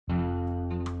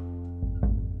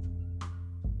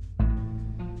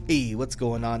Hey, what's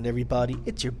going on, everybody?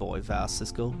 It's your boy Val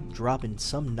Cisco, dropping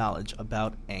some knowledge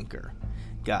about Anchor.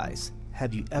 Guys,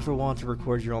 have you ever wanted to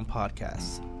record your own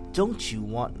podcast? Don't you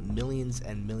want millions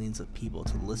and millions of people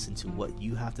to listen to what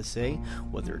you have to say?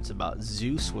 Whether it's about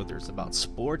Zeus, whether it's about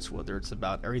sports, whether it's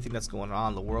about everything that's going on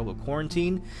in the world with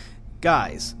quarantine?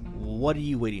 Guys, what are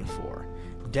you waiting for?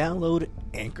 Download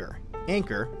Anchor.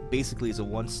 Anchor basically is a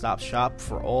one-stop shop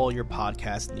for all your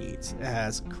podcast needs. It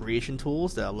has creation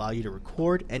tools that allow you to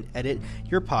record and edit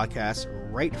your podcast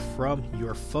right from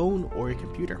your phone or your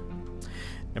computer.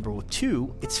 Number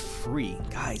 2, it's free.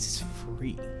 Guys, it's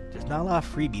free. There's not a lot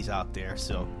of freebies out there,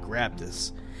 so grab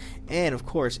this. And of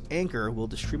course, Anchor will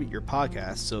distribute your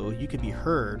podcast so you can be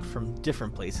heard from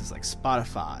different places like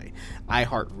Spotify,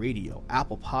 iHeartRadio,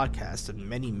 Apple Podcasts, and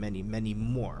many, many, many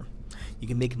more. You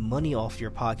can make money off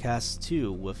your podcast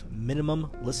too with minimum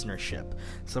listenership.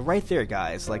 So right there,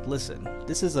 guys, listen,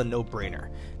 this is a no-brainer.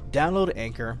 Download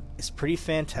Anchor. It's pretty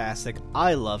fantastic.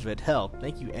 I love it. Hell,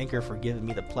 thank you, Anchor, for giving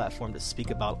me the platform to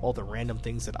speak about all the random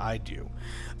things that I do.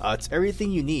 It's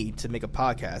everything you need to make a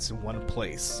podcast in one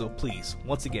place. So please,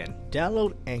 once again,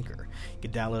 download Anchor. You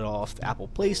can download it off the Apple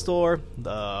Play Store,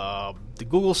 the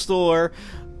Google Store.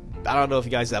 I don't know if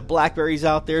you guys have Blackberries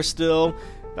out there still.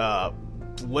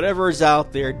 Whatever is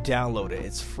out there, download it.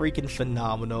 It's freaking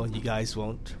phenomenal. You guys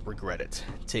won't regret it.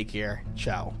 Take care.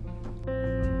 Ciao.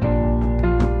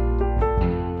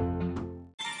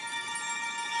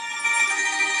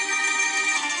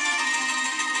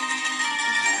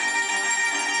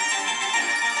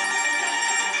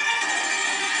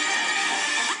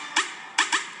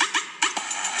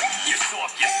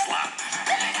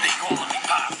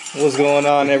 What's going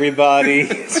on, everybody?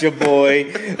 It's your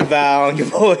boy Val,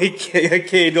 your boy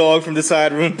K-Dog from the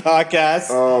Side Room Podcast.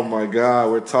 Oh my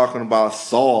God, we're talking about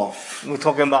soft. We're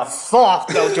talking about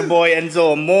soft. That was your boy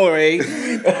Enzo Amore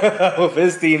with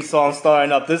his theme song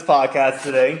starting up this podcast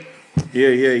today.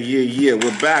 Yeah.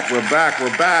 We're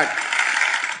back.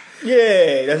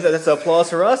 Yeah, that's an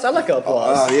applause for us. I like an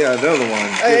applause. Oh, yeah, another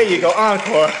one. There you go,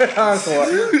 encore.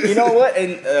 You know what?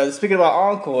 And speaking about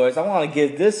encores, I want to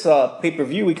give this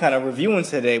pay-per-view we kind of reviewing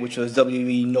today, which was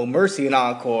WWE No Mercy and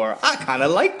Encore. I kind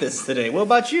of like this today. What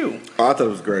about you? Oh, I thought it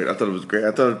was great.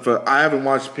 I haven't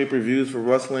watched pay-per-views for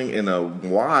wrestling in a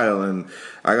while, and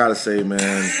I gotta say,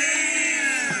 man,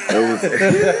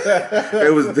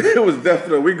 it was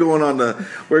definitely we're going on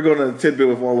the tidbit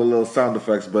with all the little sound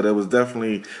effects, but it was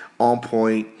definitely on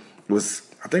point. I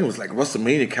think it was like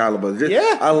WrestleMania caliber.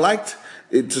 Yeah, I liked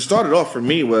it. To start it off for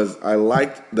me I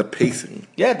liked the pacing.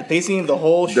 Yeah, the pacing of the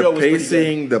whole show.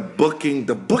 The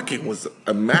booking was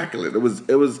immaculate.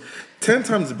 It was 10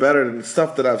 times better than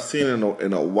stuff that I've seen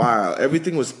in a while.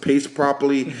 Everything was paced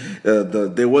properly.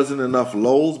 Mm-hmm. There wasn't enough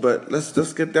lulls, but let's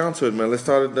just get down to it, man. Let's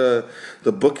start at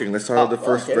the booking. Let's start at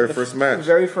the very first match. The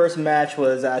very first match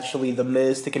was actually The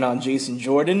Miz taking on Jason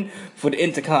Jordan for the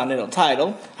Intercontinental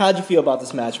title. How'd you feel about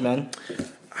this match, man?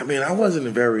 I mean, I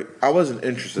wasn't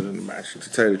interested in the match,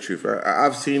 to tell you the truth.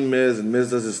 I've seen Miz, and Miz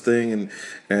does his thing,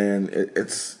 and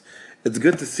it's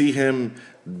good to see him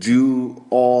do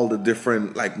all the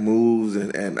different moves,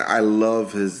 and I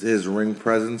love his ring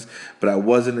presence, but I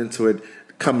wasn't into it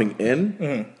coming in.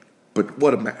 Mm-hmm. But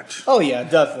what a match. Oh, yeah,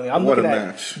 definitely. I'm looking at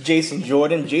match. Jason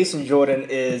Jordan. Jason Jordan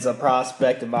is a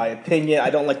prospect, in my opinion. I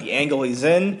don't like the angle he's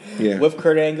in with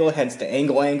Kurt Angle, hence the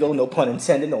angle, no pun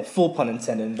intended, no full pun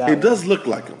intended. It does look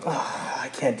like him. I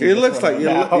can't do it. It looks like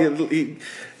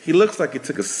he looks like he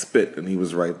took a spit and he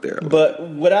was right there.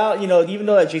 But without, even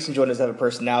though that Jason Jordan doesn't have a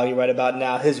personality right about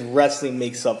now, his wrestling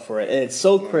makes up for it. And it's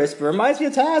so crisp. It reminds me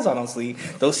of Taz, honestly.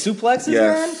 Those suplexes,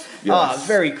 man. Yes.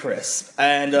 Very crisp.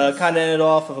 And kind of ended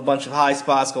off with a bunch of high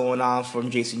spots going on from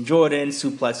Jason Jordan,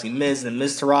 suplexing Miz and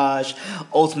Miz Taraj.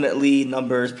 Ultimately,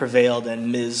 numbers prevailed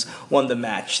and Miz won the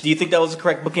match. Do you think that was the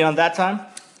correct booking on that time?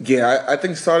 Yeah, I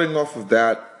think starting off of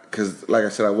that, because like I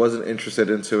said, I wasn't interested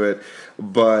into it,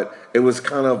 but it was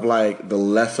kind of like the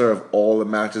lesser of all the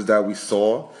matches that we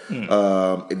saw.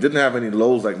 It didn't have any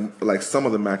lows like some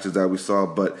of the matches that we saw,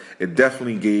 but it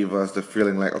definitely gave us the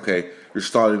feeling like, okay, you're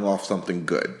starting off something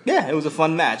good. Yeah, it was a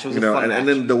fun match. And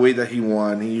then the way that he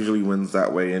won, he usually wins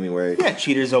that way anyway. Yeah,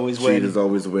 cheaters always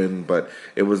win. But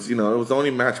it was the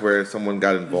only match where someone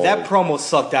got involved. That promo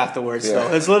sucked afterwards, though.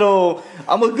 His little,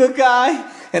 I'm a good guy,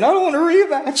 and I don't want a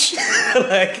rematch.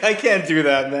 I can't do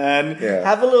that, man. Yeah.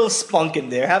 Have a little spunk in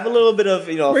there. Have a little bit of,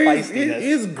 feistiness.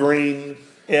 He's green.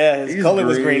 Yeah, his color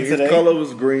was green today. His color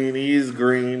was green. He's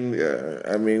green.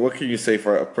 I mean, what can you say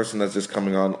for a person that's just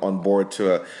coming on board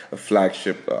to a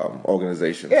flagship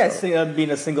organization? Yeah, So.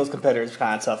 being a singles competitor is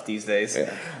kind of tough these days.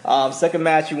 Yeah. Second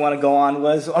match you want to go on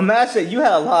was a match that you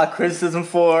had a lot of criticism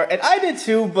for, and I did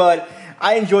too, but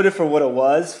I enjoyed it for what it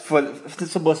was, for the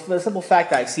simple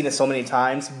fact that I've seen it so many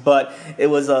times, but it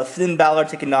was Finn Balor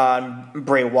taking on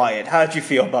Bray Wyatt. How did you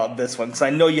feel about this one? Because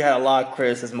I know you had a lot of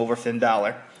criticism over Finn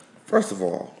Balor. First of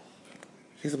all,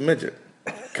 he's a midget.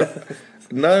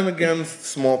 Nothing against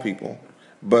small people.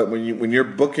 But when you're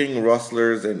booking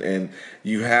wrestlers and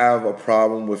you have a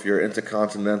problem with your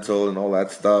intercontinental and all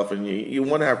that stuff, and you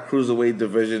want to have cruiserweight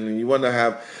division, and you want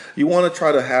to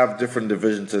try to have different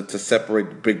divisions to separate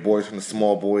the big boys from the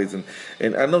small boys,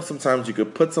 and I know sometimes you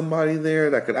could put somebody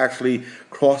there that could actually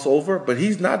cross over, but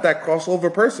he's not that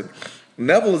crossover person.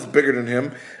 Neville is bigger than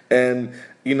him, and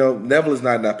Neville is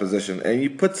not in that position. And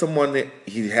you put someone that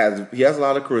he has a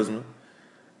lot of charisma. You know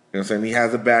what I'm saying? He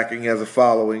has a backing, he has a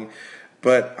following.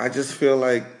 But I just feel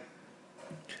like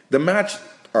the match,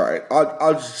 all right,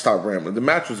 I'll just stop rambling. The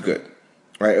match was good,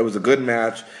 right? It was a good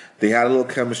match. They had a little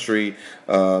chemistry.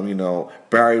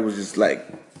 Barry was just like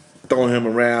throwing him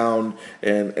around,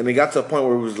 and they got to a point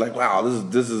where it was like, wow,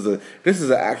 this is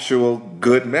an actual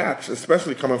good match,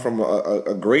 especially coming from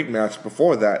a great match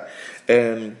before that.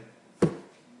 And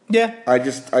yeah, I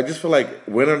just feel like,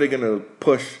 when are they gonna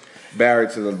push Barry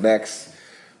to the next?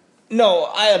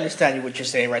 No, I understand what you're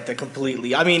saying right there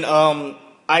completely. I mean,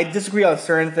 I disagree on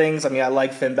certain things. I mean, I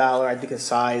like Finn Balor. I think his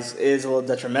size is a little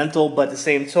detrimental, but the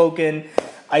same token,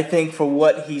 I think for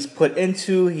what he's put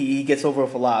into, he gets over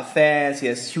with a lot of fans. He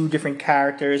has two different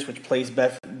characters, which plays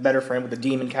better for him with the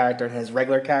demon character and his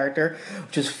regular character,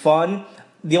 which is fun.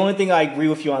 The only thing I agree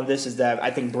with you on this is that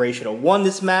I think Bray should have won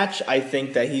this match. I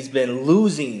think that he's been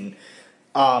losing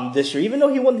this year, even though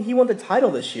he won the title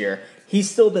this year. He's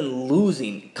still been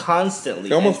losing constantly.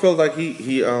 It almost feels like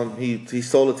he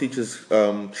stole a teacher's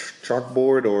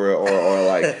chalkboard, or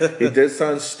like he did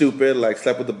something stupid, like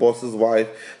slept with the boss's wife.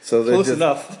 So they're Close just,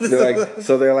 enough.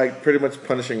 they're like pretty much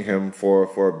punishing him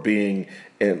for being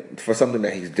for something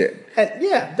that he did. And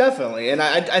yeah, definitely. And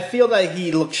I feel that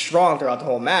he looked strong throughout the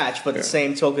whole match. But the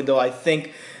same token, though, I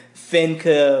think Finn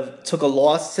could have took a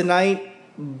loss tonight.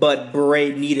 But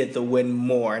Bray needed the win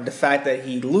more. And the fact that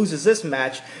he loses this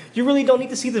match, you really don't need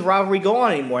to see the rivalry go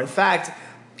on anymore. In fact,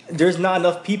 there's not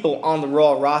enough people on the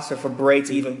Raw roster for Bray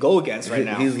to even go against right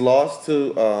now. He's lost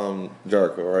to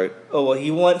Jericho, right? Oh, well,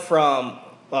 he went from...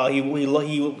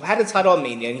 he had a title at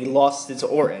Mania and he lost it to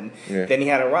Orton. Yeah. Then he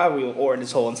had a rivalry with Orton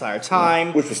this whole entire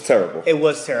time. Which was terrible. It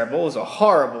was terrible. It was a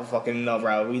horrible fucking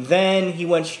rivalry. Then he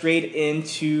went straight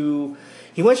into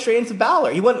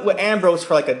Balor. He went with Ambrose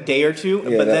for like a day or two,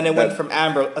 but then it went from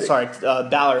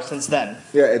Balor since then.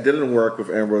 Yeah, it didn't work with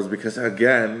Ambrose because,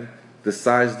 again, the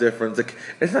size difference.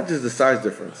 It's not just the size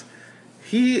difference.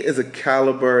 He is a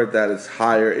caliber that is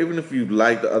higher. Even if you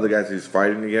like the other guys he's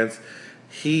fighting against,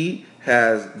 he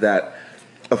has that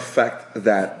effect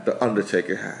that the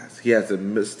Undertaker has. He has a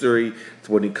mystery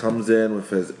to when he comes in with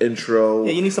his intro.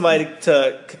 Yeah, you need somebody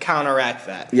to counteract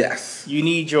that. Yes. You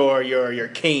need your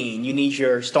Kane. You need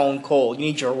your Stone Cold. You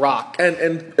need your Rock.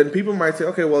 And people might say,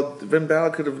 okay, well, Finn Balor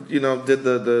could have did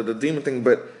the demon thing,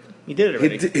 but he did it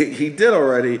already. He did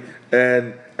already,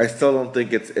 and I still don't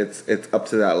think it's up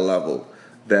to that level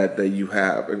that you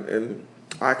have. And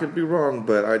I could be wrong,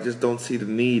 but I just don't see the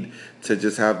need to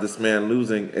just have this man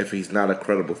losing if he's not a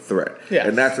credible threat. Yeah.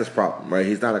 And that's his problem, right?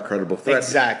 He's not a credible threat.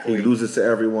 Exactly. He loses to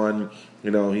everyone.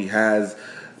 He has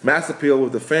mass appeal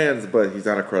with the fans, but he's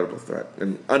not a credible threat.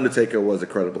 And Undertaker was a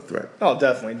credible threat. Oh,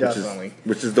 definitely.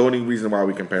 Which is the only reason why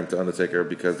we compare him to Undertaker,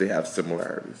 because they have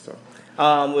similarities. So,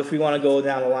 if we want to go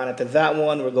down the line after that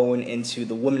one, we're going into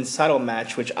the women's title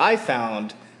match, which I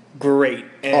found great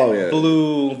and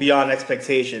blew beyond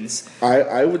expectations.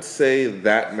 I would say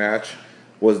that match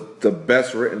was the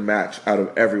best written match out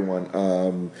of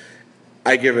everyone.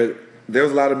 I give it.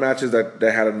 There's a lot of matches that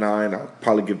had a 9. I'll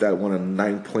probably give that one a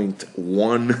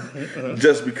 9.1,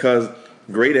 just because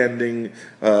great ending,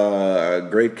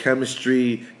 great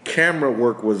chemistry, camera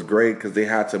work was great because they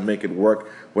had to make it work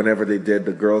whenever they did.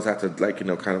 The girls had to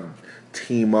kind of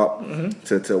team up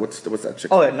to what's that chick?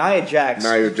 Oh, Nia Jax.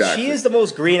 Nia Jax. She is the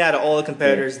most green out of all the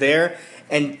competitors there,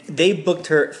 and they booked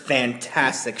her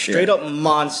fantastic. Straight up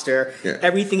monster. Yeah.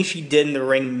 Everything she did in the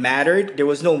ring mattered. There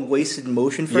was no wasted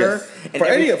motion for her. And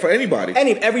for anybody.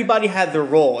 Everybody had their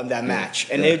role in that match,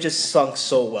 and it just sunk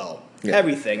so well. Yeah.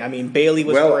 Everything. I mean, Bayley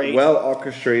was great. Well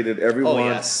orchestrated. Everyone. Oh,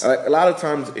 yes. A lot of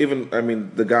times, even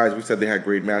the guys, we said they had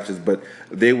great matches, but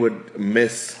they would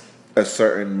miss a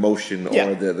certain motion,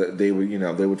 or they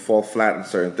would, they would fall flat in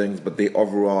certain things, but they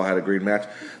overall had a great match.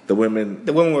 The women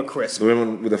were crisp. The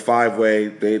women with the 5-way,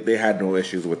 they had no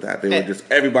issues with that. They were just,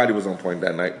 everybody was on point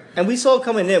that night. And we saw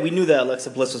coming in, we knew that Alexa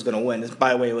Bliss was going to win.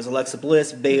 By the way, it was Alexa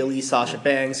Bliss, Bayley, Sasha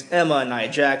Banks, Emma, and Nia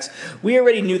Jax. We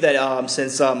already knew that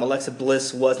since Alexa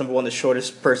Bliss was number one, the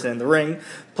shortest person in the ring,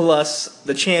 plus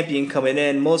the champion coming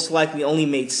in, most likely only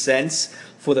made sense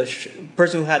for the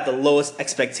person who had the lowest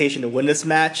expectation to win this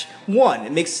match.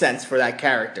 It makes sense for that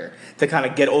character to kind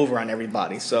of get over on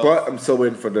everybody. But I'm still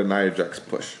waiting for the Nia Jax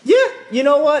push. Yeah, you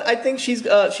know what? I think she's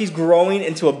growing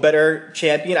into a better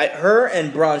champion. Her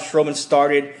and Braun Strowman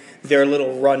started their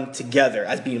little run together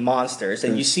as being monsters,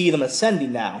 and you see them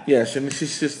ascending now. Yeah, she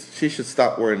should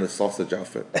stop wearing the sausage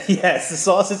outfit. Yes, the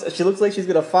sausage. She looks like she's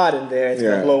gonna fight in there. It's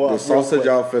gonna blow up. The sausage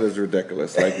outfit is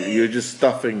ridiculous. Like, you're just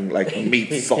stuffing like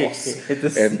meat sauce. It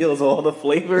steals all the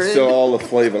flavor. All the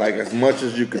flavor. Like, as much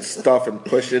as you could stuff and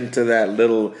push into that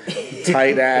little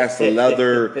tight ass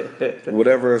leather,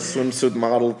 whatever swimsuit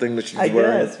model thing that she's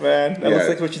wearing. Guess, man. That looks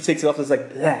like when she takes it off. It's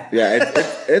like, bleh. Yeah,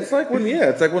 it's like when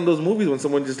one of those movies when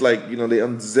someone just like, they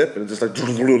unzip and it's just like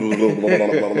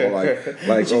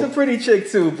she's a pretty chick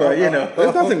too, but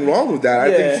there's nothing wrong with that.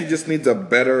 I think she just needs a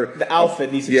better, the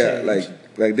outfit needs to change.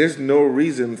 like there's no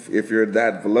reason if you're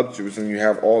that voluptuous and you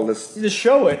have all this, you just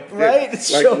show it, right?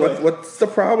 What's the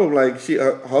problem? Like,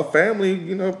 her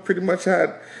family, pretty much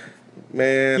had,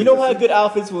 man. You know who had good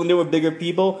outfits when they were bigger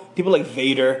people? People like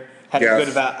Vader had a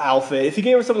good outfit. If you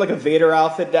gave her something like a Vader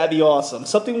outfit, that'd be awesome.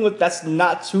 Something that's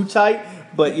not too tight,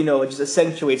 but it just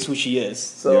accentuates who she is.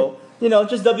 So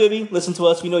just WWE, listen to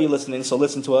us. We know you're listening, so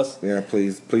listen to us. Yeah,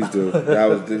 please do. That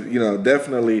was,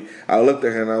 definitely. I looked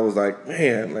at her and I was like,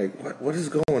 man, like what is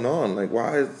going on? Like,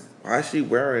 why is she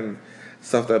wearing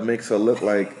stuff that makes her look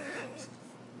like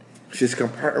she's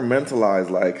compartmentalized?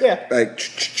 Like,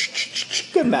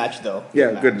 good match though.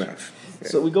 Good match.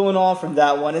 So we're going on from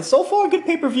that one. And so far, good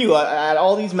pay-per-view. At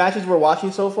all these matches we're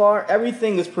watching so far,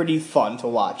 everything is pretty fun to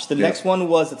watch. The next one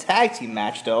was a tag team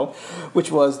match, though,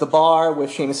 which was The Bar with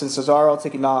Sheamus and Cesaro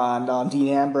taking on Dean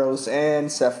Ambrose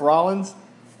and Seth Rollins.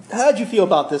 How did you feel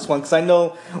about this one? Because I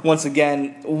know, once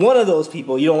again, one of those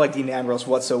people, you don't like Dean Ambrose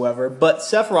whatsoever, but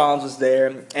Seth Rollins was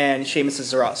there and Sheamus and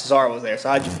Cesaro was there. So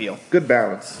how'd you feel? Good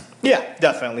balance. Yeah,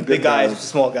 definitely. Big guys,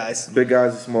 small guys. Big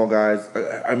guys, small guys.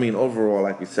 I mean, overall,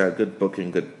 like we said, good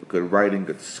booking, good writing,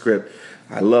 good script.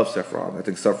 I love Seth Rollins. I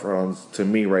think Seth Rollins, to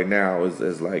me right now,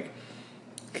 is like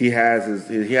he has his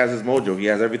mojo. He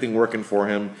has everything working for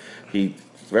him. He's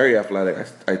very athletic.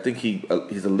 I think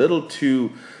he's a little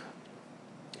too.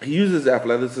 He uses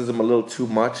athleticism a little too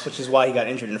much, which is why he got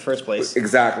injured in the first place.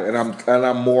 Exactly, and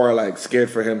I'm more like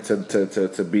scared for him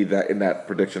to be that in that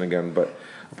prediction again, but.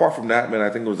 Apart from that, man, I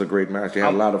think it was a great match. They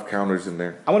had a lot of counters in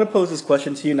there. I want to pose this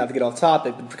question to you, not to get off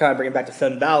topic, but to kind of bring it back to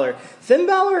Finn Balor. Finn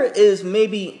Balor is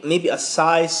maybe a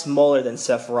size smaller than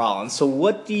Seth Rollins. So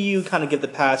what do you kind of give the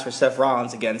pass for Seth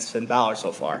Rollins against Finn Balor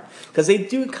so far? Because they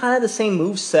do kind of the same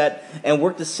moveset and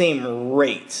work the same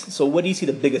rate. So what do you see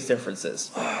the biggest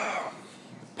differences?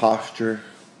 Posture.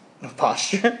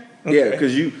 Okay. Yeah,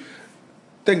 because you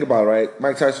think about it, right?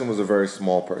 Mike Tyson was a very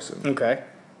small person. Okay.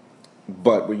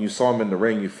 But when you saw him in the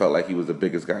ring, you felt like he was the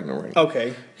biggest guy in the ring.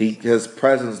 Okay. His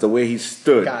presence, the way he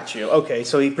stood. Got you. Okay,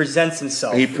 so he presents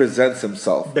himself. He presents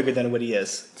himself. Bigger than what he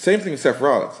is. Same thing with Seth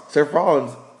Rollins. Seth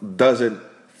Rollins doesn't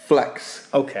flex.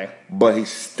 Okay. But he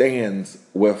stands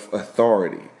with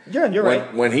authority. You're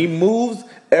right. When he moves,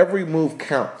 every move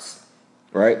counts.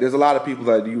 Right? There's a lot of people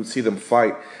that you see them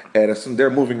fight, and they're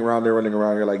moving around, they're running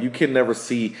around. You're like, you can never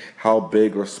see how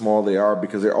big or small they are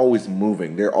because they're always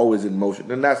moving. They're always in motion.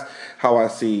 And that's how I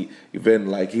see Vin.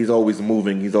 Like, he's always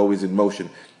moving. He's always in motion.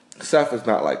 Seth is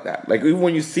not like that. Like, even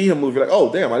when you see him move, you're like,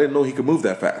 oh, damn, I didn't know he could move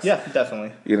that fast. Yeah,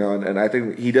 definitely. And I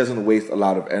think he doesn't waste a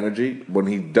lot of energy. When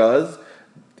he does,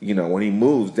 when he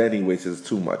moves, then he wastes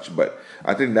too much. But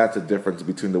I think that's the difference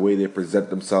between the way they present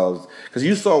themselves. Because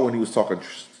you saw when he was talking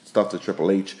stuff to Triple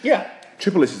H. Yeah.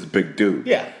 Triple H is a big dude.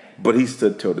 Yeah. But he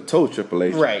stood toe to toe with Triple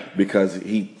H. Right. Because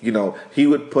he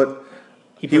would put.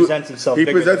 He presents himself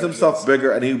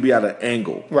bigger and he would be at an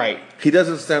angle. Right. He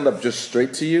doesn't stand up just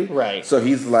straight to you. Right. So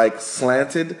he's like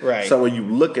slanted. Right. So when you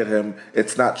look at him,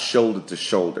 it's not shoulder to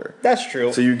shoulder. That's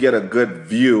true. So you get a good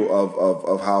view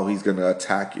of how he's going to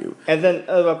attack you. And then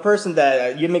a person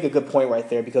that, you make a good point right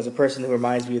there, because a person who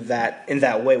reminds me of that in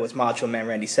that way was Macho Man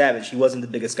Randy Savage. He wasn't the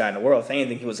biggest guy in the world. If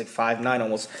anything, he was like 5'9",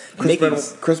 almost.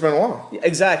 Chris Benoit.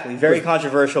 Exactly. Very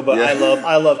controversial, but yeah.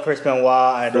 I love Chris Benoit.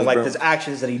 I don't like his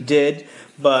actions that he did.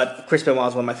 But Chris Benoit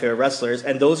is one of my favorite wrestlers,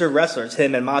 and those are wrestlers,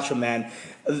 him and Macho Man.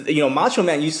 Macho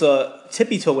Man used to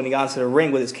tippy-toe when he got into the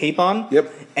ring with his cape on. Yep.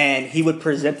 And he would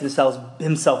present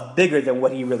himself bigger than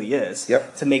what he really is.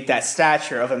 Yep. To make that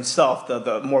stature of himself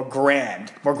the more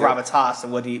grand, more gravitas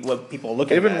than what people are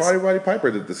looking at. Even Roddy Piper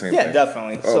did the same thing. Yeah,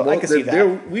 definitely. So I can see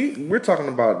that. We're talking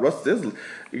about wrestlers.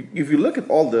 If you look at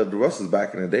all the wrestlers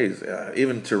back in the days,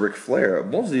 even to Ric Flair,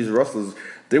 most of these wrestlers,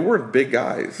 they weren't big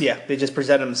guys. Yeah, they just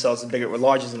presented themselves as bigger,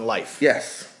 larger than life.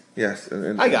 Yes.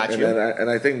 And I got you. And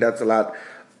I think that's a lot.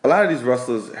 A lot of these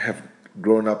wrestlers have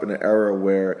grown up in an era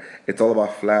where it's all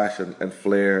about flash and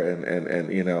flair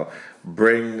and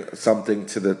bring something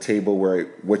to the table where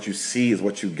what you see is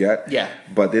what you get. Yeah.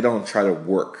 But they don't try to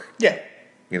work. Yeah.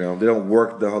 They don't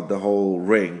work the whole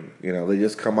ring. They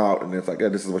just come out and it's like,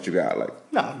 this is what you got. Like,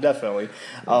 no, definitely.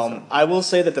 I will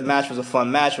say that the match was a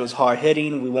fun match. It was hard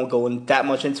hitting. We won't go that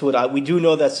much into it. We do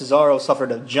know that Cesaro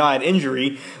suffered a giant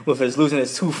injury with losing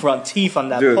his 2 front teeth on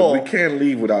that pole. Dude, we can't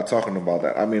leave without talking about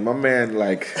that. I mean, my man,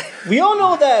 we all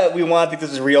know that we want to think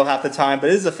this is real half the time, but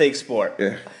it is a fake sport.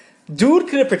 Yeah. Dude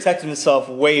could have protected himself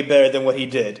way better than what he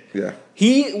did. Yeah.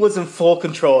 He was in full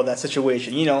control of that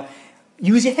situation.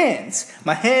 Use your hands.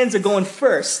 My hands are going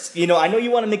first. I know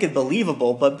you want to make it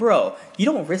believable, but bro, you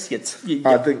don't risk it.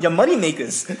 Your money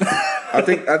makers. I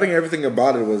think everything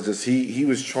about it was just he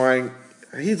was trying.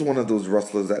 He's one of those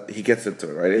wrestlers that he gets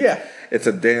into it, right? It's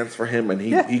a dance for him, and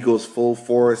he goes full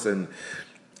force, and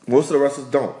most of the wrestlers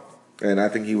don't. And I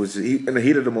think he in the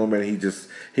heat of the moment,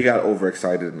 he got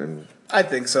overexcited and. I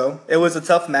think so. It was a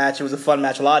tough match. It was a fun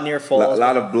match. A lot of near falls. A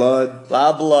lot of blood. A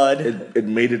lot of blood. It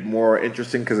made it more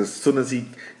interesting because as soon as he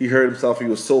hurt himself, he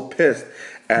was so pissed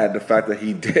at the fact that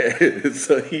he did.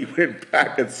 So he went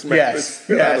back and smacked his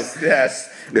Yes.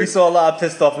 We saw a lot of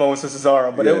pissed off moments with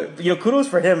Cesaro, but kudos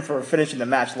for him for finishing the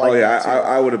match like that.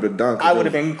 I would have been done. I would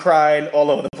have been crying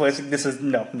all over the place. This is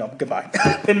no, goodbye.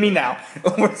 Pin me now.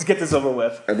 Let's get this over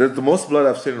with. And there's the most blood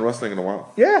I've seen in wrestling in a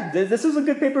while. Yeah, this is a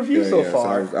good pay-per-view so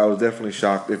far. So I was definitely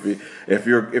shocked. If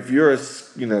you're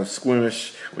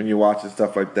squeamish when you're watching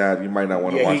stuff like that, you might not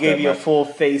want to watch that. He gave you a full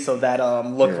face of that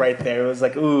look right there. It was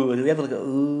like, ooh, do we have like a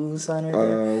ooh sign right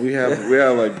there? We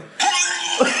have like.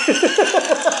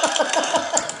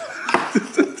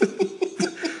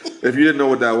 If you didn't know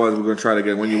what that was, we're gonna try it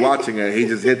again. When you're watching it, he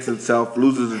just hits himself,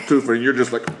 loses his tooth, and you're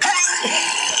just like.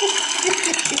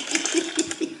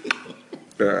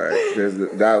 All right,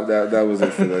 that was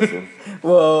it for this one.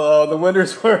 Well, the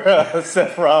winners were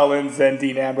Seth Rollins and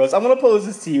Dean Ambrose. I'm going to pose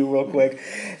this to you real quick.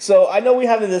 So I know we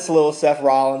have this little Seth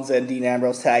Rollins and Dean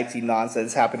Ambrose tag team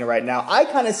nonsense happening right now. I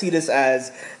kind of see this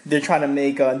as they're trying to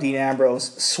make Dean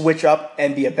Ambrose switch up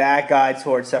and be a bad guy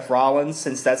towards Seth Rollins,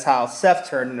 since that's how Seth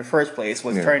turned in the first place,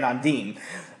 was turning on Dean.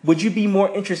 Would you be more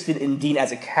interested in Dean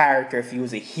as a character if he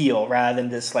was a heel rather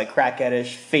than this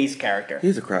crackheadish face character?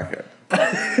 He's a crackhead.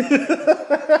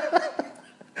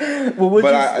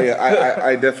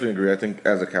 I definitely agree. I think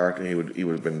as a character, he would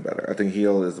have been better. I think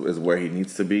heel is where he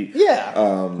needs to be.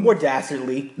 Yeah, more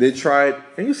dastardly. They tried,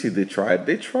 and you see, they tried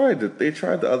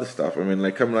the other stuff. I mean,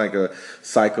 coming like a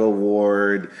Psycho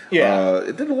Ward. Yeah,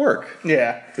 it didn't work.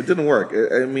 Yeah, it didn't work.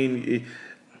 I mean,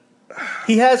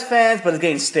 he has fans, but it's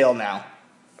getting stale now.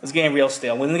 It's getting real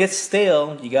stale. When it gets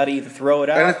stale, you got to either throw it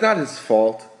out. And it's not his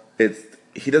fault.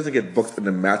 He doesn't get booked in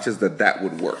the matches that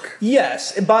would work.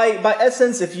 Yes. By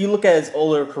essence, if you look at his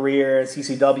older career,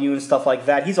 CCW and stuff like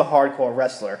that, he's a hardcore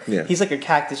wrestler. Yeah. He's like a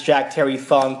Cactus Jack, Terry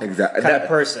Funk kind of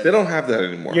person. They don't have that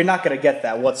anymore. You're not going to get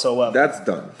that whatsoever. That's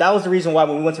done. That was the reason why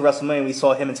when we went to WrestleMania, we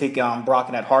saw him take on Brock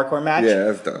in that hardcore match. Yeah,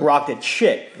 that's done. Brock did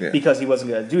shit because he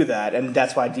wasn't going to do that, and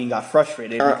that's why Dean got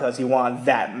frustrated because he wanted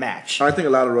that match. I think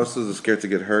a lot of wrestlers are scared to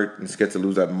get hurt and scared to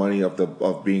lose that money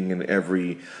of being in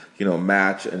every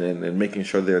match and making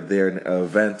sure they're there in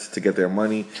events to get their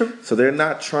money. True. So they're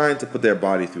not trying to put their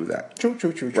body through that. True.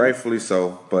 Rightfully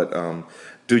so. But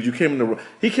dude, he came in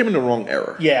the wrong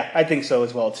era. Yeah, I think so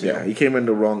as well too. Yeah, he came in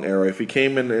the wrong era. If he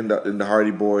came in the Hardy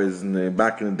Boys in the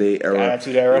back in the day era,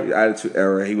 Attitude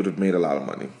era, he would have made a lot of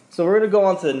money. So we're going to go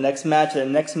on to the next match. And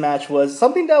the next match was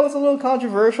something that was a little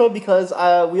controversial because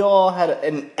we all had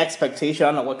an expectation.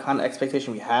 I don't know what kind of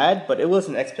expectation we had, but it was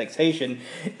an expectation.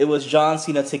 It was John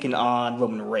Cena taking on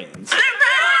Roman Reigns.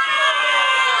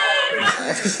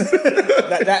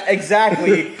 that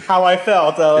exactly how I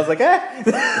felt. I was like, I'm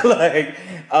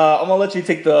going to let you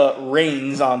take the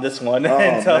reins on this one. Oh,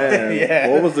 man. Yeah.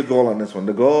 What was the goal on this one?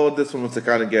 The goal of this one was to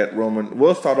kind of get Roman...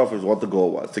 We'll start off with what the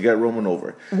goal was, to get Roman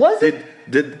over. Was it?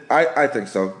 I think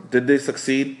so. Did they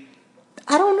succeed?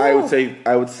 I don't know.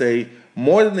 I would say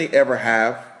more than they ever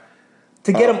have.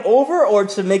 To get him over or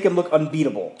to make him look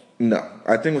unbeatable? No.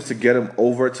 I think it was to get him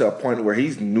over to a point where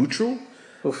he's neutral.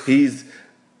 Oof.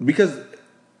 Because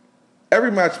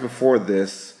every match before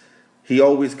this, he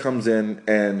always comes in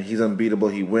and he's unbeatable.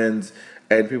 He wins,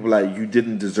 and people are like, you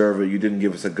didn't deserve it. You didn't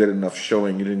give us a good enough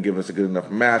showing. You didn't give us a good enough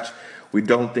match. We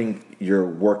don't think you're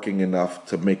working enough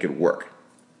to make it work.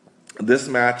 This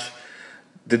match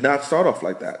did not start off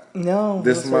like that. No,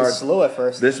 this match was slow at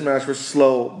first. This match was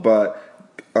slow, but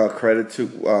credit to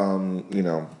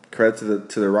credit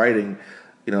to the writing.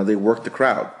 They worked the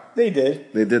crowd. They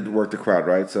did. They did work the crowd,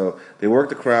 right? So they worked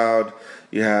the crowd.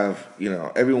 You have,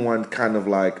 everyone kind of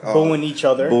like booing each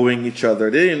other.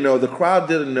 They didn't know. The crowd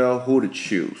didn't know who to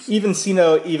choose. Even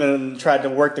Cena tried to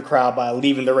work the crowd by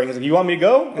leaving the ring. He's like, "You want me to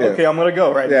go? Yeah. Okay, I'm gonna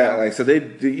go right now." Yeah, like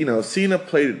so Cena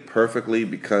played it perfectly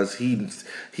because he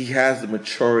has the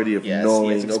maturity of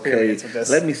knowing. Okay,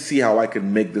 let me see how I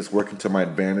can make this work into my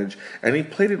advantage, and he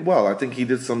played it well. I think he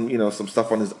did some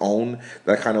stuff on his own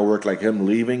that kind of worked, like him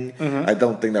leaving. Mm-hmm. I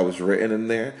don't think that was written in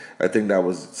there. I think that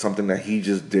was something that he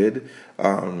just did.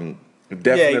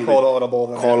 Definitely he called audible.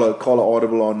 Call an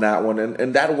audible on that one,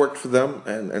 and that worked for them.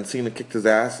 And Cena kicked his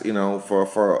ass,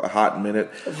 for a hot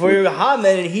minute. For a hot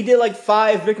minute, he did like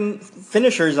 5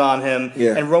 finishers on him,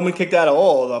 and Roman kicked out of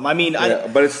all of them. I mean,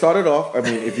 but it started off. I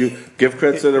mean, if you give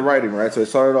credit to the writing, right? So it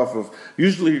started off with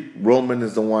usually Roman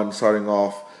is the one starting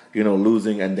off,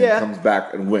 losing, and then comes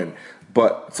back and win.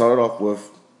 But it started off with,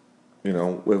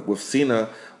 with Cena.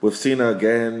 With Cena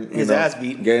getting his ass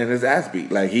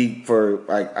beat. Like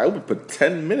I would put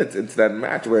 10 minutes into that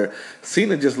match where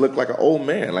Cena just looked like an old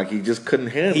man. Like he just couldn't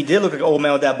handle. He did look like an old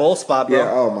man with that ball spot, bro.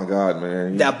 Yeah. Oh my God,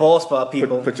 man. That ball spot,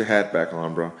 people. Put your hat back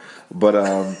on, bro. But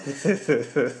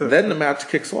then the match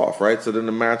kicks off, right? So then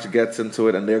the match gets into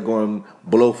it, and they're going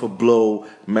blow for blow,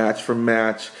 match for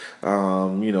match.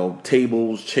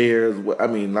 Tables, chairs. I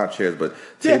mean, not chairs, but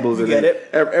tables. You get it.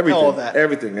 Everything. All of that.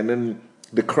 Everything, and then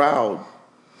the crowd.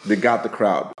 They got the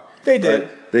crowd. They did.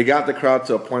 Right? They got the crowd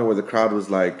to a point where the crowd was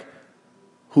like,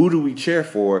 who do we cheer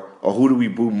for, or who do we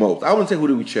boo most? I wouldn't say who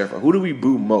do we cheer for. Who do we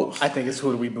boo most? I think it's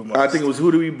who do we boo most. I think it was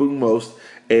who do we boo most,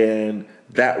 and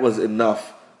that was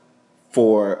enough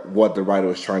for what the writer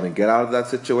was trying to get out of that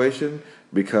situation,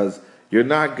 because you're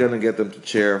not going to get them to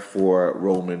cheer for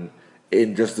Roman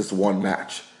in just this one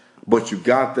match. But you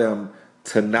got them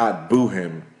to not boo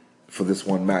him for this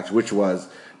one match, which was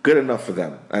good enough for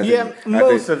them.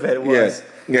 Most of it was.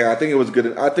 Yeah, I think it was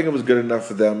good. I think it was good enough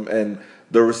for them, and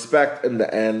the respect in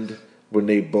the end when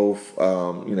they both,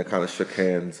 kind of shook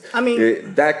hands. I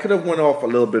mean, that could have went off a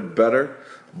little bit better,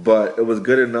 but it was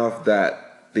good enough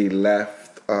that they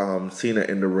left Cena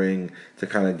in the ring to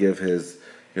kind of give his.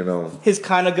 His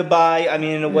kind of goodbye. I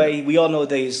mean, in a way, we all know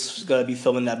that he's going to be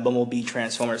filming that Bumblebee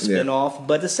Transformer spinoff.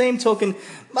 But the same token,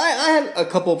 I had a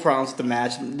couple of problems with the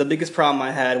match. The biggest problem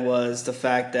I had was the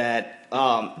fact that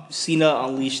Cena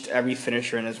unleashed every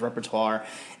finisher in his repertoire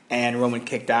and Roman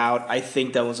kicked out. I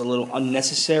think that was a little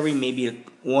unnecessary. Maybe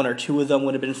 1 or 2 of them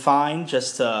would have been fine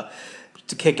just to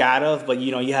kick out of, but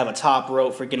you have a top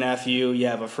rope freaking FU, you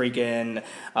have a freaking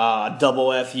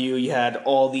double FU, you had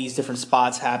all these different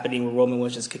spots happening where Roman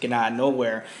was just kicking out of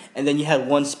nowhere, and then you had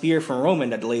 1 spear from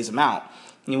Roman that lays him out.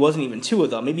 And it wasn't even 2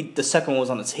 of them. Maybe the second one was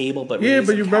on the table, but really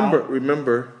but you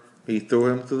remember he threw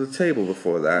him to the table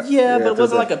before that. Yeah, but it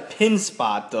wasn't like a pin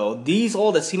spot though.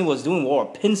 All that Cena was doing were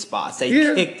pin spots that he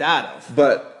kicked out of.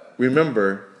 But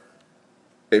remember,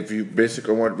 if you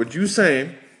basically want what you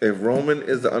saying. If Roman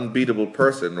is the unbeatable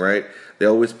person, right? They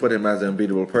always put him as the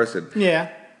unbeatable person.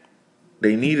 Yeah.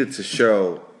 They needed to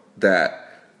show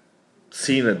that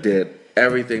Cena did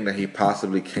everything that he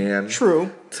possibly can.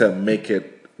 True. To make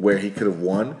it where he could have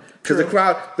won. Because the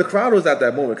crowd was at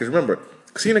that moment. Because remember,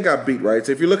 Cena got beat, right?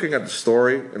 So if you're looking at the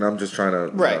story, and I'm just trying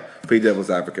to play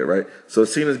devil's advocate, right? So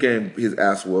Cena's getting his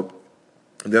ass whooped.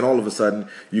 And then all of a sudden,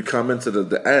 you come into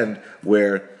the end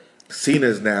where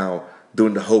Cena's now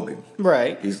doing the Hogan,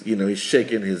 right? He's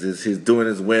shaking, he's doing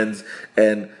his wins,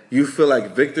 and you feel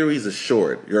like victory is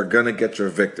assured. You're gonna get your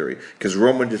victory because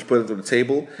Roman just put it to the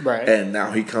table, right? And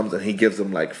now he comes and he gives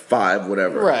them like 5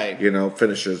 whatever, right?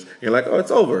 Finishers. You're like, oh,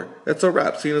 it's over. It's a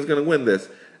wrap. Cena's gonna win this,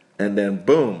 and then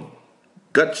boom,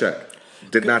 gut check.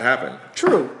 Did not happen.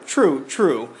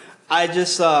 True. I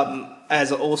just,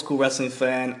 as an old school wrestling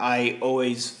fan, I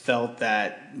always felt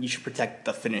that you should protect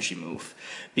the finishing move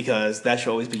because that should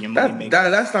always be your money maker.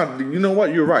 That's not. You know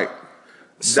what? You're right.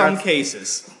 Some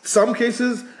cases, as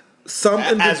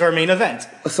our main event.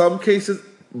 Some cases,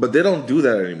 but they don't do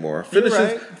that anymore.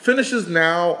 Finishes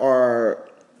now are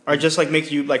just like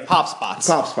make you like pop spots.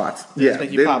 Yeah,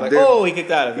 make you pop like, oh, he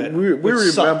kicked out of it.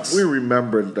 We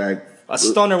remember like A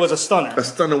stunner was a stunner. A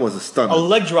stunner was a stunner. A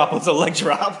leg drop was a leg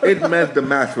drop. It meant the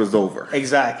match was over.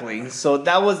 Exactly. So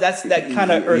that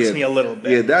kind of irks me a little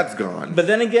bit. Yeah, that's gone. But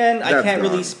then again, I can't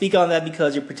really speak on that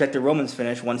because you protected Roman's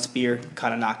finish. One spear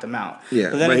kind of knocked him out.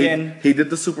 Yeah, but then again, he did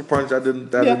the super punch. That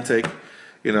didn't take.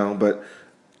 But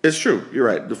it's true. You're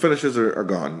right. The finishes are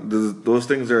gone. Those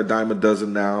things are a dime a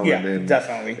dozen now. Yeah, and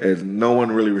definitely. And no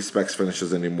one really respects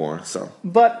finishes anymore. So.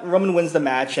 But Roman wins the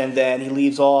match, and then he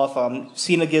leaves off.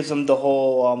 Cena gives him the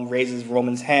whole raises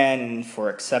Roman's hand and for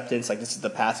acceptance. Like, this is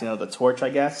the passing of the torch, I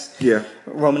guess. Yeah.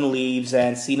 Roman leaves,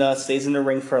 and Cena stays in the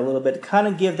ring for a little bit. Kind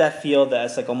of give that feel that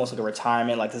it's like almost like a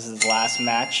retirement. Like, this is his last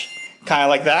match. Kind of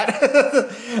like that.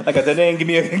 Like, they didn't give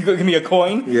me a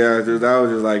coin. Yeah, that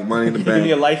was just like money in the bank. Give me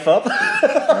a life up.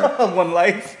 One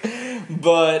life.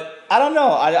 But I don't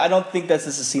know. I don't think this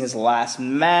is Cena's last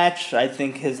match. I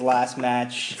think his last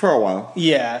match... For a while.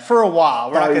 Yeah, for a while.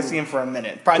 We're not going to see him for a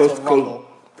minute. Probably till Rumble.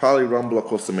 Probably Rumble or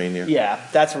WrestleMania. Yeah,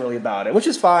 that's really about it. Which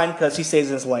is fine because he stays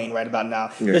in his lane right about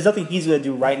now. Yeah. There's nothing he's going to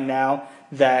do right now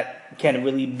that can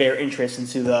really bear interest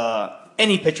into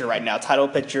any picture right now. Title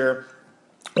picture...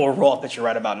 or Raw picture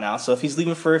right about now. So if he's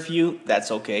leaving for a few,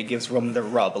 that's okay. It gives Roman the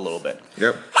rub a little bit.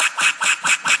 Yep.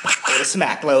 Or the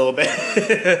smack a little bit.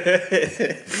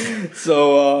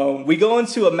 So we go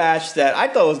into a match that I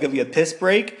thought was going to be a piss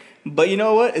break. But you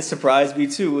know what? It surprised me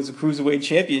too. It was a Cruiserweight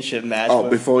Championship match. Oh,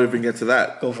 before we even get to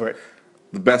that. Go for it.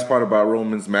 The best part about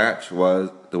Roman's match was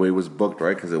the way it was booked,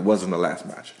 right? Because it wasn't the last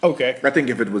match. Okay. I think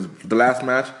if it was the last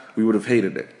match, we would have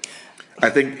hated it. I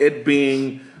think it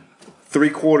being...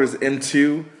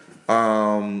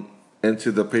 3/4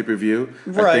 into the pay-per-view,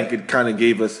 right. I think it kind of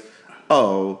gave us,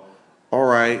 all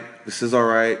right, this is all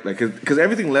right, like because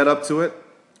everything led up to it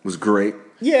was great.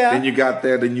 Yeah. Then you got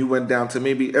there, then you went down to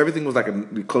maybe everything was like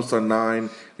close to a 9.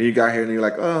 Then you got here and you're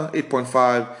like,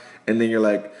 8.5, and then you're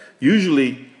like,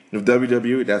 usually with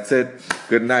WWE, that's it.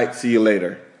 Good night, see you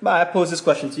later. But I pose this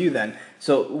question to you then.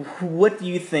 So, what do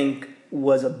you think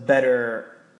was a better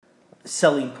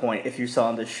selling point if you're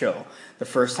selling this show? The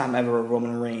first time ever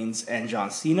Roman Reigns and John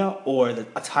Cena, or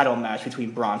a title match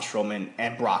between Braun Strowman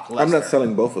and Brock Lesnar? I'm not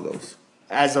selling both of those.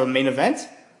 As a main event?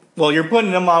 Well, you're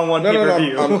putting them on one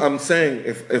pay-per-view. No, I'm saying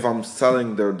if I'm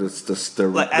selling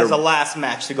as a last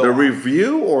match to go the on.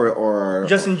 review or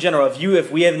just in general,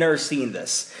 if we have never seen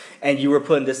this and you were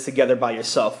putting this together by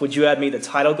yourself, would you have made the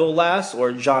title go last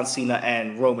or John Cena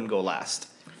and Roman go last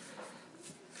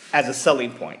as a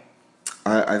selling point?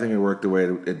 I think it worked the way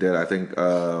it did. I think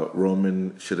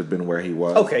Roman should have been where he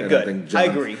was. Okay, good. I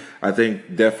agree. I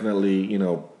think definitely,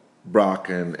 Brock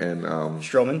and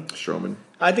Strowman.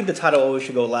 I think the title always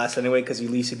should go last anyway because at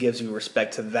least it gives you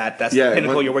respect to that. That's the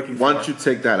pinnacle you're working for. Once you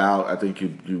take that out, I think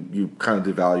you kind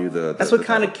of devalue the That's what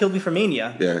kind of killed me for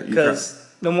Mania. Yeah. Because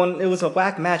it was a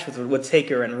whack match with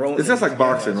Taker and Roman. It's just like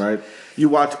boxing, right? You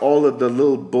watch all of the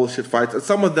little bullshit fights. And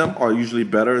some of them are usually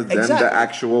better than the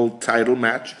actual title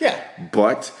match. Yeah.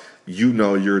 But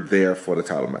you're there for the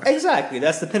title match. Exactly.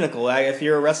 That's the pinnacle. If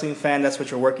you're a wrestling fan, that's what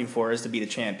you're working for, is to be the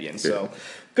champion. So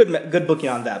good booking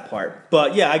on that part.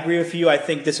 But yeah, I agree with you. I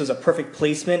think this was a perfect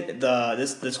placement.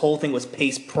 This whole thing was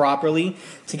paced properly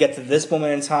to get to this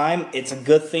moment in time. It's a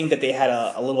good thing that they had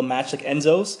a little match like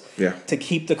Enzo's to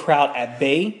keep the crowd at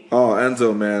bay. Oh,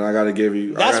 Enzo, man, I got to give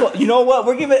you... You know what?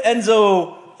 We're giving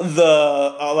Enzo...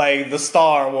 the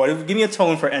star award. Give me a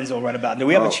tone for Enzo right about now. Do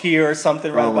we have a cheer or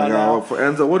something right about now? For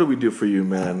Enzo, what do we do for you,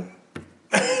 man?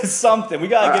 Something. We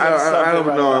gotta give him something. I don't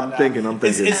know. I'm thinking.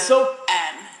 It's so.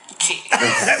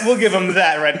 We'll give him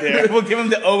that right there. We'll give him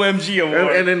the OMG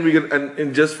award. And then we can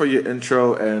and just for your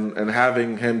intro and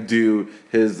having him do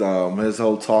his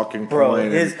whole talking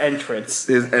point. His entrance.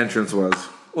 His entrance was.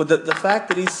 Well, the fact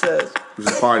that he says.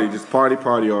 Just party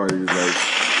already. Like.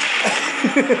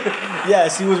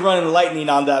 Yes, he was running lightning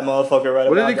on that motherfucker right.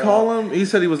 What did he call him? He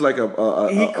said he was like a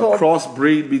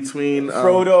crossbreed between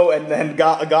Frodo and then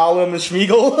Gollum and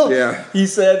Schmeagol. Yeah. He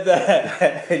said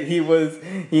that he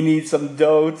needs some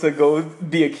dough to go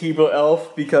be a Keebler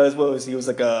elf because he was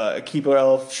like a Keebler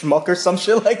elf schmuck or some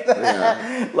shit like that.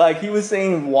 Yeah. Like he was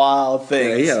saying wild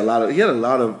things. Yeah, he had a lot of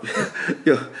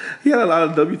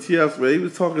WTFs, man. He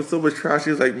was talking so much trash. He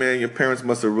was like, man, your parents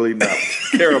must have really not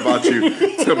care about you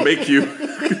to make you.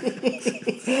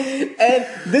 And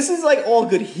this is like all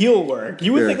good heel work.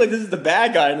 You would think like this is the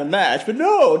bad guy in the match, but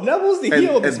no, Neville's the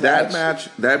heel of this match.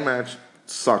 That match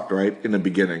sucked right in the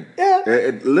beginning. Yeah,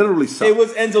 it literally sucked. It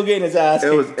was Enzo getting his ass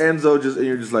kicked. It was Enzo and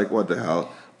you're just like, what the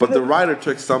hell? But the writer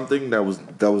took something that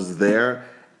was there,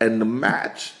 and the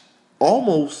match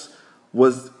almost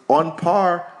was on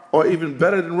par or even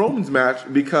better than Roman's match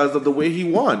because of the way he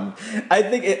won. I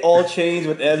think it all changed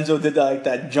when Enzo did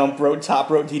that jump rope, top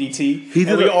rope DDT.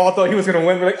 We all thought he was gonna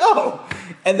win. We're like, oh,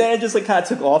 and then it just kind of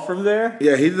took off from there.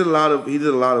 Yeah, he did a lot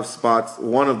of spots.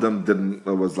 One of them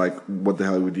was like, what the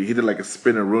hell would you? He did like a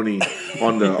spinner Rooney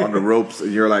on the ropes,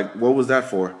 and you're like, what was that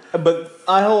for? But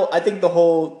I think the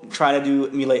whole trying to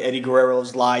emulate Eddie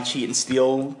Guerrero's lie, cheat, and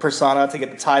steal persona to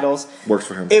get the titles works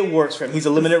for him. It works for him. He's a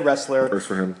limited wrestler. Works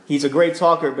for him. He's a great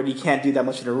talker, but he can't do that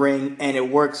much in the ring, and it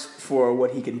works for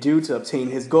what he can do to obtain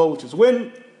his goal, which is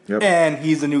win. Yep. And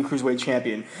he's the new Cruiserweight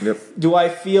champion. Yep. Do I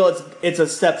feel it's a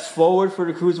step forward for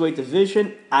the Cruiserweight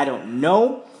division? I don't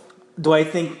know. Do I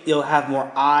think it'll have more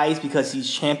eyes because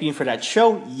he's champion for that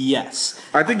show? Yes.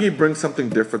 I think he brings something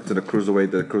different to the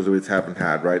Cruiserweight that the Cruiserweights haven't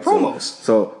had, right? Promos.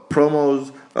 So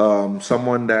promos,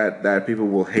 someone that people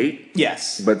will hate.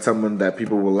 Yes. But someone that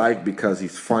people will like because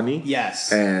he's funny.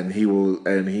 Yes. And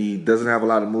he doesn't have a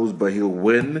lot of moves, but he'll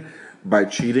win by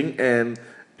cheating. And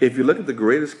if you look at the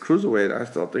greatest Cruiserweight, I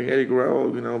still think Eddie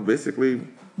Guerrero, basically...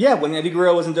 Yeah, when Eddie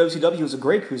Guerrero was in WCW, he was a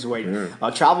great Cruiserweight.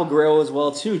 Yeah. Chavo Guerrero as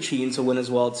well, too, cheating to win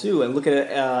as well, too. And look at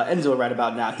Enzo right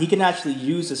about now. He can actually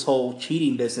use this whole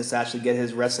cheating business to actually get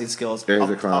his wrestling skills up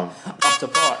to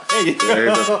par.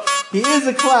 He is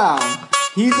a clown.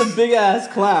 He's a big-ass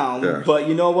clown. Yeah. But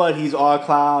you know what? He's our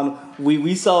clown.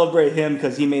 We celebrate him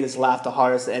because he made us laugh the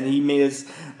hardest, and he made us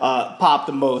pop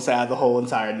the most out of the whole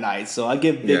entire night. So I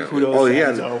give big kudos to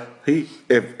Enzo.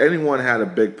 If anyone had a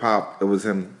big pop, it was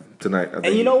him tonight.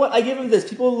 And you know what? I give him this.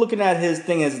 People looking at his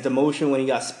thing as a demotion when he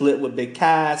got split with Big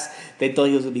Cass. They thought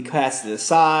he was going to be cast to the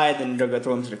side. Then they're going to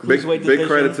throw him to the Cruiserweight division. Big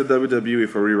credit to WWE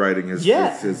for rewriting his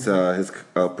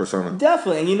persona.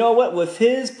 Definitely. And you know what? With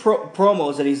his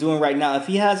promos that he's doing right now, if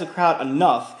he has a crowd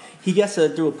enough, he gets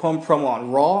to do a promo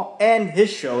on Raw and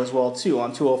his show as well, too,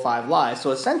 on 205 Live.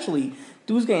 So essentially,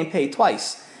 dude's getting paid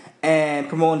twice. And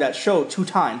promoting that show 2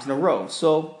 times in a row.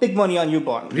 So, big money on you,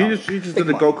 Bart. He just did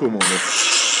the Goku moment.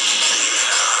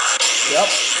 Yep.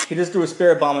 He just threw a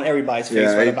spirit bomb on everybody's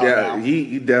face now.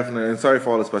 He definitely, and sorry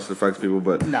for all the special effects people,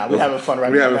 but... we're having fun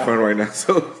right now. We're having fun right now,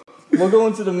 so... We'll go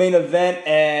into the main event,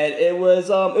 and it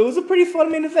was a pretty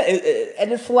fun main event. It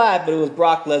ended flat, but it was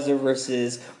Brock Lesnar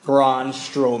versus Braun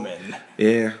Strowman.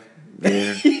 Yeah.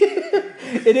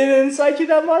 It didn't excite you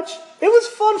that much? It was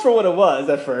fun for what it was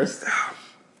at first.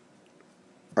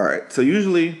 All right, so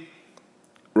usually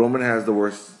Roman has the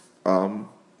worst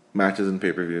matches in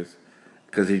pay-per-views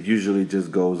because he usually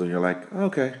just goes and you're like,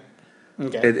 okay.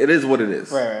 It is what it is.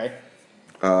 Right.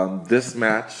 This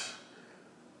match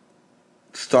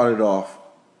started off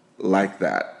like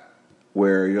that,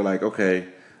 where you're like, okay,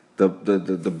 the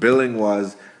billing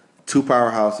was 2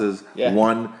 powerhouses. Yeah.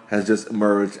 One has just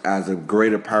emerged as a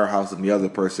greater powerhouse than the other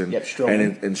person. Yep,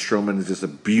 Strowman. And Strowman is just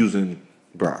abusing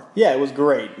Brock. Yeah, it was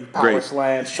great. Power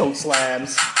slams, choke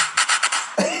slams,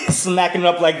 smacking it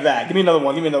up like that. Give me another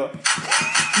one.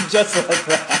 Just like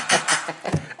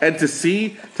that. And to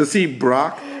see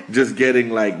Brock just getting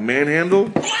like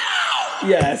manhandled.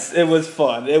 Yes, it was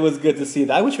fun. It was good to see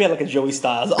that. I wish we had like a Joey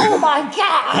Styles. Oh my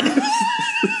God!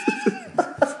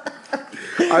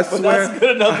 I swear. That's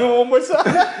good enough. Do it one more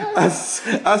time.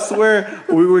 I swear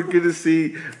we were going to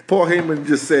see Paul Heyman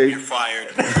just say, "You're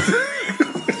fired."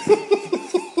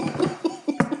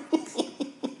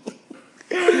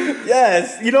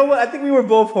 Yes. You know what? I think we were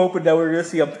both hoping that we were going to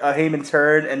see a Heyman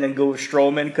turn and then go with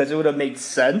Strowman because it would have made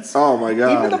sense. Oh, my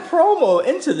God. Even the promo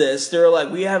into this, they were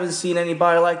like, we haven't seen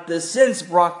anybody like this since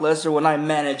Brock Lesnar when I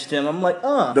managed him. I'm like,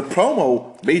 The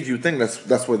promo made you think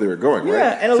that's where they were going, right?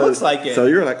 Yeah, and it looks like it. So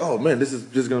you're like, oh, man, this is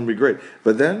just going to be great.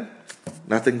 But then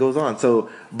nothing goes on. So,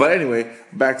 but anyway,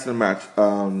 back to the match.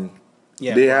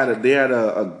 They had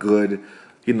a good...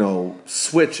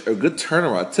 switch, a good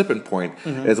turnaround, tipping point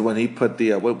is when he put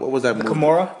the what was that move?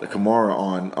 Kimura? The Kimura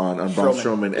on Braun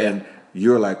Strowman, and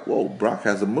you're like, whoa, Brock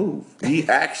has a move. He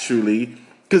actually,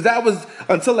 because that was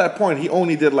until that point, he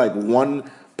only did like one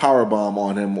power bomb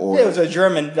on him, or it was a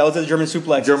German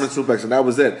suplex. German suplex, and that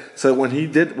was it. So when he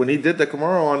did the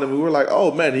Kimura on him, we were like,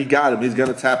 oh man, he got him. He's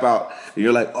gonna tap out. And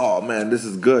you're like, oh man, this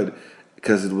is good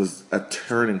because it was a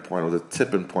turning point, it was a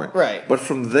tipping point. Right. But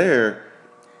from there,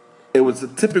 it was a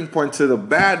tipping point to the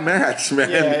bad match,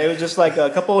 man. Yeah, it was just like a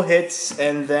couple of hits,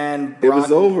 and then Brock it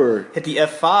was over. Hit the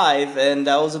F5, and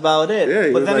that was about it.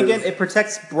 Yeah, but then again, it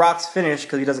protects Brock's finish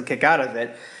because he doesn't kick out of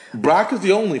it. Brock is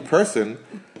the only person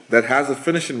that has a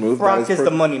finishing move. Brock is the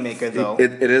moneymaker, though.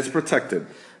 It is protected.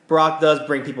 Brock does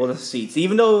bring people to seats.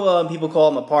 Even though people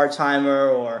call him a part-timer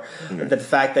or the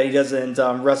fact that he doesn't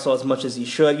wrestle as much as he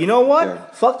should. You know what? Yeah.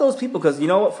 Fuck those people, because you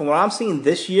know what? From what I'm seeing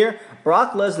this year,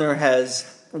 Brock Lesnar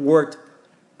has worked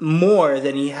more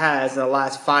than he has in the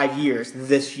last 5 years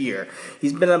this year.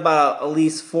 He's been about at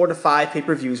least 4 to 5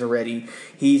 pay-per-views already.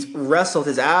 He's wrestled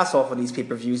his ass off on these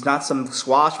pay-per-views, not some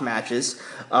squash matches.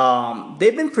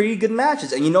 They've been pretty good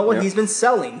matches. And you know what? Yep. He's been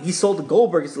selling. He sold the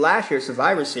Goldbergs last year,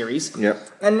 Survivor Series. Yep.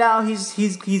 And now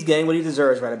he's getting what he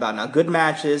deserves right about now. Good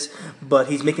matches, but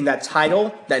he's making that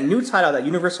title, that new title, that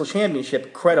Universal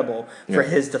Championship, credible for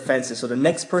his defenses. So the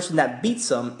next person that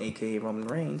beats him, a.k.a. Roman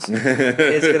Reigns,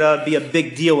 is going to be a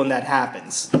big deal when that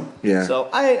happens. Yeah. So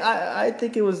I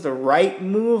think it was the right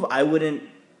move. I wouldn't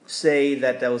say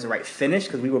that was the right finish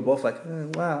because we were both like,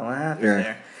 wow, what happened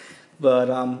there? But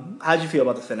how'd you feel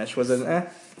about the finish? Was it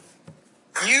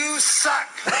You suck,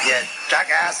 you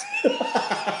jackass.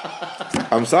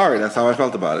 I'm sorry. That's how I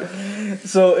felt about it.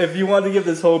 So if you wanted to give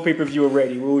this whole pay-per-view a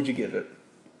rating, what would you give it?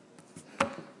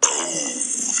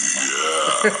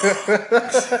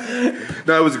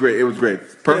 No, it was great. It was great.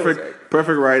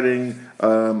 Perfect writing.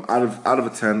 Out of a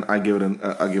 10, I give it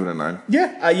a 9.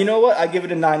 Yeah, you know what? I give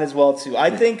it a 9 as well too.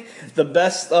 I think the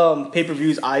best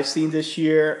pay-per-views I've seen this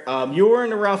year. You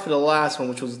weren't around for the last one,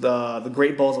 which was the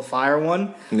Great Balls of Fire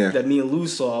one that me and Lou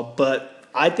saw, but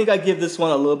I think I give this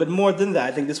one a little bit more than that.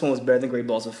 I think this one was better than Great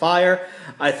Balls of Fire.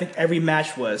 I think every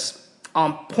match was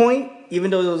on point,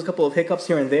 even though there was a couple of hiccups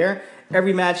here and there.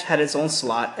 Every match had its own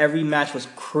slot. Every match was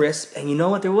crisp. And you know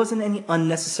what? There wasn't any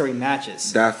unnecessary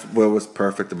matches. That's what was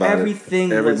perfect about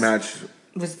Everything it. Every match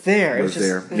was there. was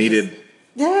there. Needed.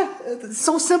 It's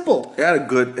so simple. It had a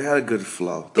good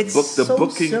flow. The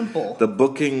booking, simple. The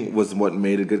booking was what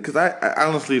made it good. Because I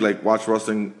honestly watch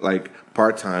wrestling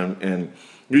part time, and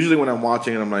usually when I'm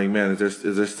watching it, I'm like, man, is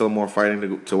there still more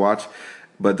fighting to watch?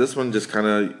 But this one just kind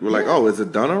of, we're like, oh, is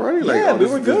it done already? We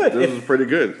were good. This was pretty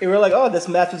good. We were like, oh, this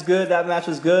match was good, that match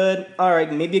was good. All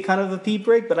right, maybe kind of a pee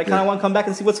break, but I kind of want to come back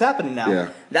and see what's happening now. Yeah.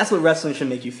 That's what wrestling should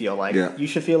make you feel like. Yeah. You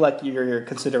should feel like you're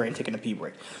considering taking a pee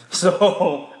break.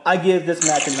 So I give this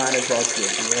match a 9 as well, too.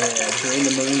 Yeah, doing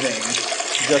the main thing.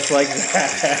 Just like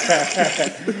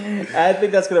that. I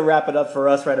think that's going to wrap it up for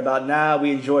us right about now.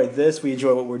 We enjoyed this. We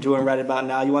enjoy what we're doing right about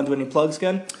now. You want to do any plugs,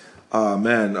 Ken?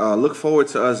 Man, look forward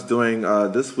to us doing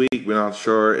this week. We're not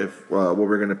sure if what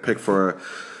we're going to pick for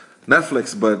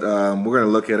Netflix, but we're going to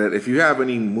look at it. If you have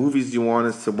any movies you want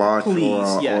us to watch or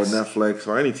Netflix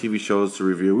or any TV shows to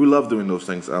review, we love doing those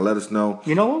things. Let us know.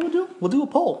 You know what we'll do? We'll do a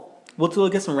poll. We'll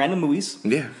get some random movies.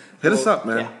 Yeah. Hit us up,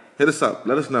 man. Yeah. Hit us up.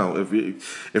 Let us know. If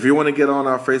you want to get on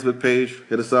our Facebook page,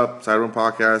 hit us up, Side Room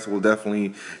Podcast. We'll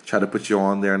definitely try to put you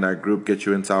on there in that group, get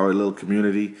you into our little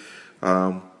community.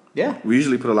 We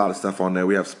usually put a lot of stuff on there.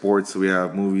 We have sports, we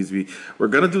have movies. We're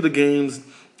gonna do the games.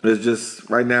 There's just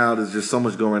so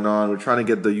much going on. We're trying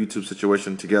to get the YouTube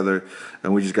situation together,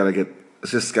 and we just gotta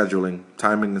it's just scheduling,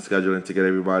 timing and scheduling to get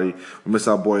everybody. We miss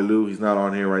our boy Lou. He's not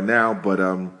on here right now, but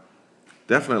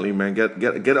definitely, man, get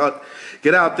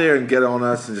out there and get on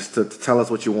us and just to tell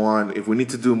us what you want. If we need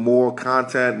to do more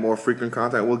content, more frequent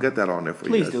content, we'll get that on there for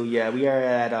you. Please do, yeah. We are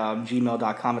at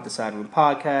gmail.com at the Side Room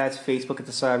Podcast, Facebook at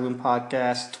the Side Room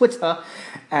Podcast, Twitter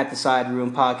at the Side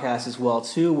Room Podcast as well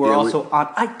too. We're also on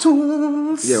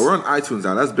iTunes. Yeah, we're on iTunes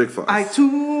now. That's big for us.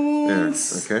 iTunes. Yeah,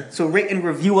 okay. So rate and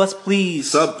review us, please.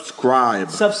 Subscribe,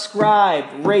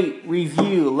 rate,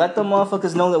 review. Let the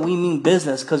motherfuckers know that we mean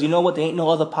business, because you know what? There ain't no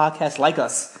other podcast like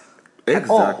us.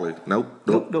 Exactly. Nope.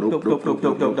 You want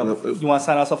to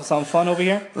sign us off with something fun over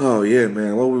here? Oh, yeah,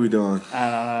 man. What were we doing?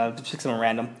 I don't know. Pick something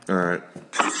random. All right.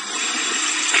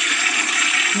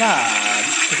 Nah,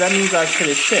 because that means our shit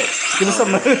is shit. Give me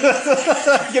something.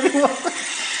 Give me one.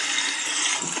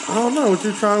 I don't know what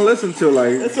you're trying to listen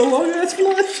to. It's a long ass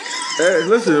flush. Hey,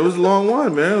 listen, it was a long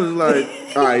one, man. It was like,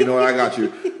 all right, you know what? I got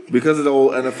you. Because of the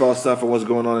old NFL stuff and what's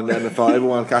going on in the NFL,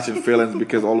 everyone catching feelings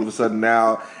because all of a sudden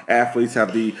now athletes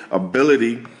have the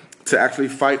ability to actually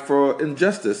fight for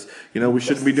injustice. We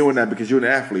shouldn't be doing that because you're an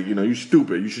athlete. You're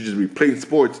stupid. You should just be playing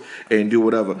sports and do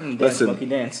whatever. Listen, monkey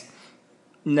dance.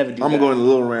 Never do I'm that. going to go on a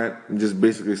little rant and just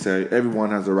basically say everyone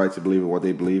has the right to believe in what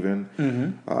they believe in.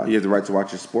 Mm-hmm. You have the right to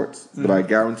watch your sports. Mm-hmm. But I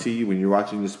guarantee you, when you're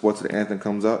watching your sports and the anthem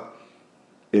comes up,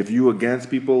 if you against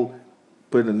people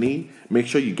putting a knee, make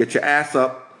sure you get your ass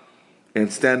up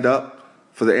and stand up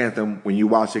for the anthem when you're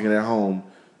watching it at home,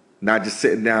 not just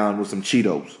sitting down with some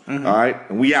Cheetos. Mm-hmm. All right?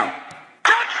 And we out.